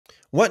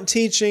What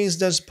teachings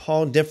does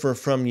Paul differ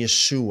from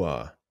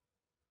Yeshua?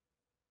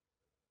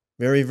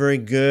 Very, very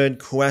good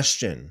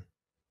question.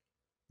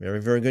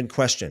 Very, very good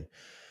question.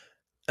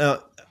 Uh,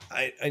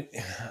 I,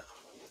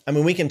 I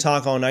mean, we can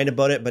talk all night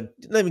about it, but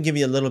let me give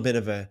you a little bit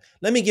of a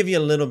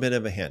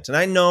hint. And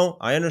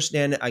I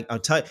understand it. I'll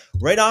tell you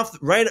right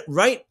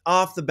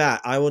off the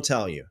bat. I will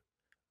tell you.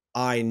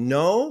 I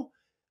know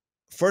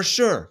for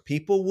sure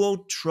people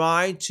will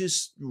try to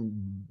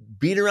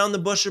beat around the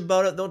bush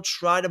about it. They'll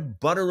try to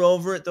butter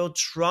over it. They'll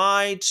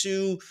try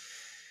to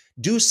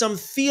do some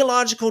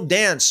theological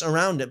dance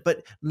around it.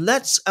 But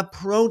let's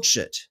approach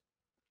it.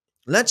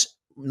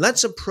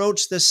 Let's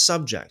approach this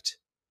subject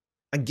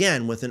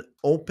again with an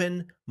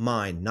open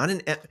mind, not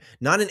an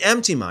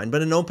empty mind,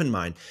 but an open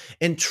mind,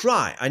 and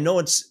try. I know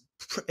it's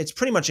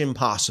pretty much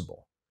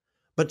impossible,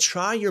 but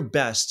try your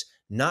best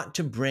not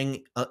to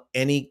bring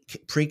any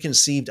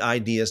preconceived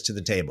ideas to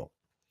the table,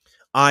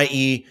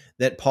 i.e.,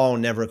 that Paul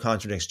never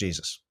contradicts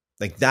Jesus,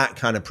 like that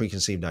kind of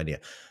preconceived idea.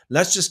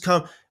 Let's just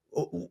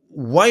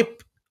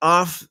wipe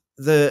off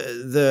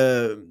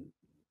the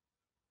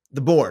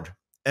board,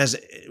 as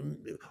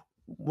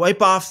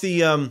wipe off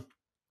the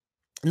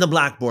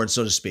blackboard,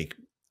 so to speak.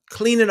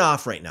 Clean it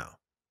off right now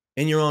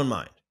in your own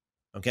mind.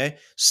 Okay,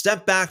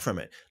 step back from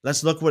it.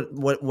 Let's look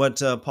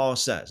what Paul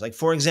says. Like,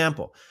 for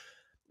example,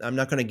 I'm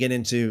not going to get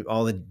into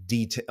all the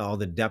detail, all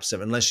the depths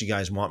of it, unless you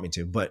guys want me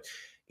to. But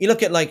you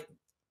look at like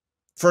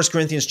 1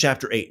 Corinthians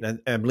chapter 8, and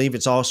I believe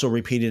it's also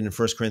repeated in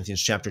 1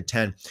 Corinthians chapter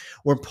 10,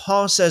 where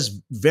Paul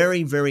says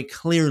very, very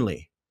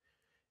clearly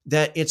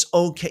that it's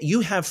okay.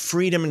 You have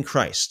freedom in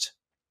Christ.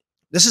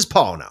 This is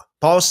Paul now.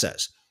 Paul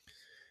says,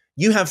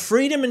 you have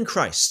freedom in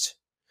Christ.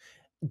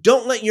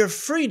 Don't let your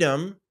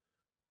freedom,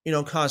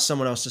 cause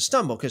someone else to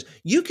stumble, because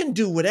you can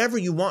do whatever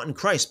you want in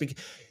Christ. Because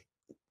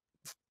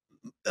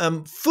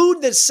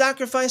food that's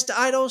sacrificed to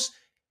idols,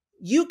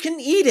 you can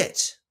eat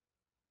it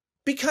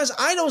because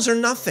idols are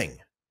nothing.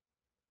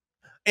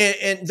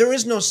 And there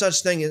is no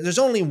such thing. There's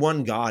only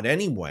one God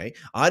anyway.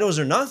 Idols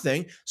are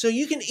nothing. So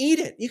you can eat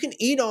it. You can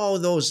eat all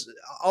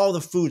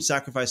the food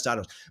sacrificed to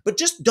idols, but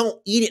just don't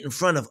eat it in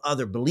front of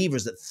other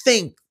believers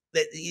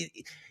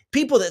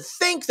people that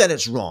think that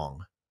it's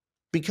wrong,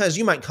 because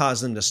you might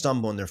cause them to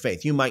stumble in their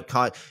faith. You might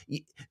cause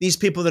these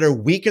people that are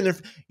weak in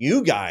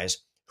you guys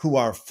who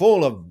are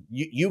full of,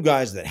 you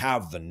guys that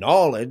have the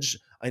knowledge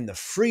and the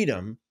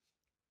freedom,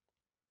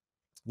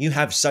 you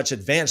have such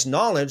advanced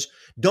knowledge.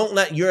 Don't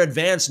let your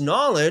advanced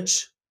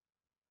knowledge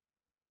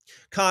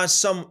cause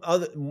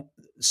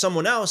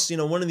someone else,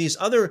 one of these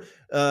other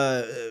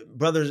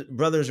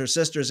brothers or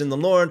sisters in the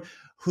Lord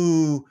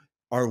who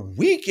are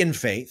weak in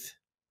faith,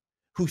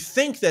 who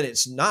think that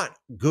it's not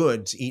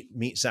good to eat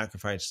meat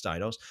sacrificed to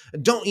idols.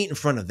 Don't eat in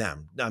front of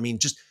them. I mean,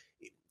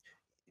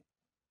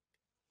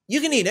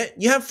 you can eat it.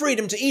 You have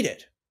freedom to eat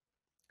it.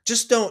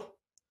 Just don't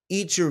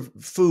eat your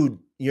food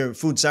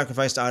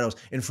sacrificed to idols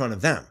in front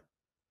of them,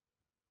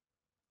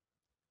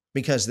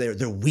 because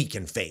they're weak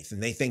in faith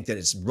and they think that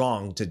it's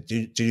wrong to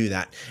do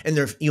that,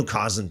 and you'll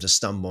cause them to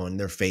stumble and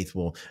their faith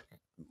will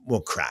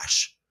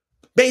crash.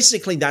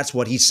 Basically, that's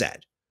what he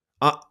said.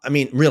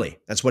 Really,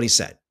 that's what he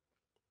said.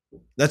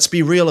 Let's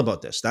be real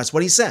about this. That's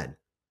what he said.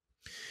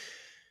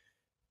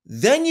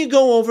 Then you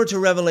go over to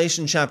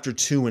Revelation chapter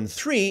 2 and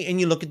 3,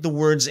 and you look at the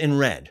words in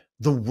red,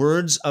 the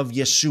words of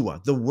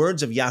Yeshua, the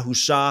words of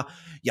Yahusha,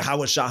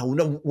 Yahweh,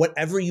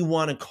 whatever you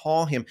want to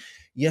call him,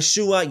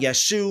 Yeshua,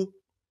 Yeshu,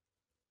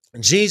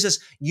 Jesus.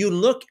 You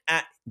look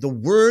at the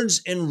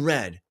words in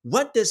red.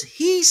 What does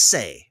he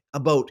say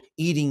about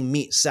eating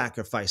meat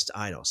sacrificed to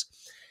idols?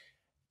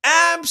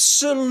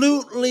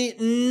 Absolutely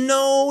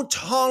no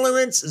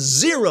tolerance,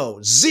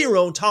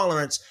 zero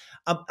tolerance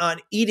on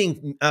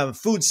eating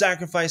food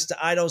sacrificed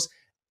to idols.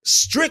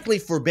 Strictly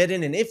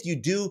forbidden. And if you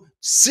do,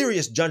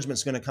 serious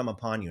judgment's going to come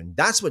upon you. And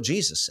that's what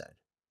Jesus said.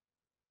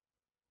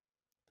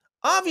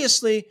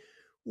 Obviously,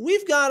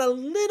 we've got a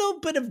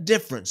little bit of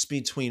difference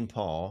between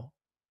Paul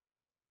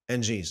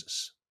and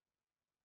Jesus.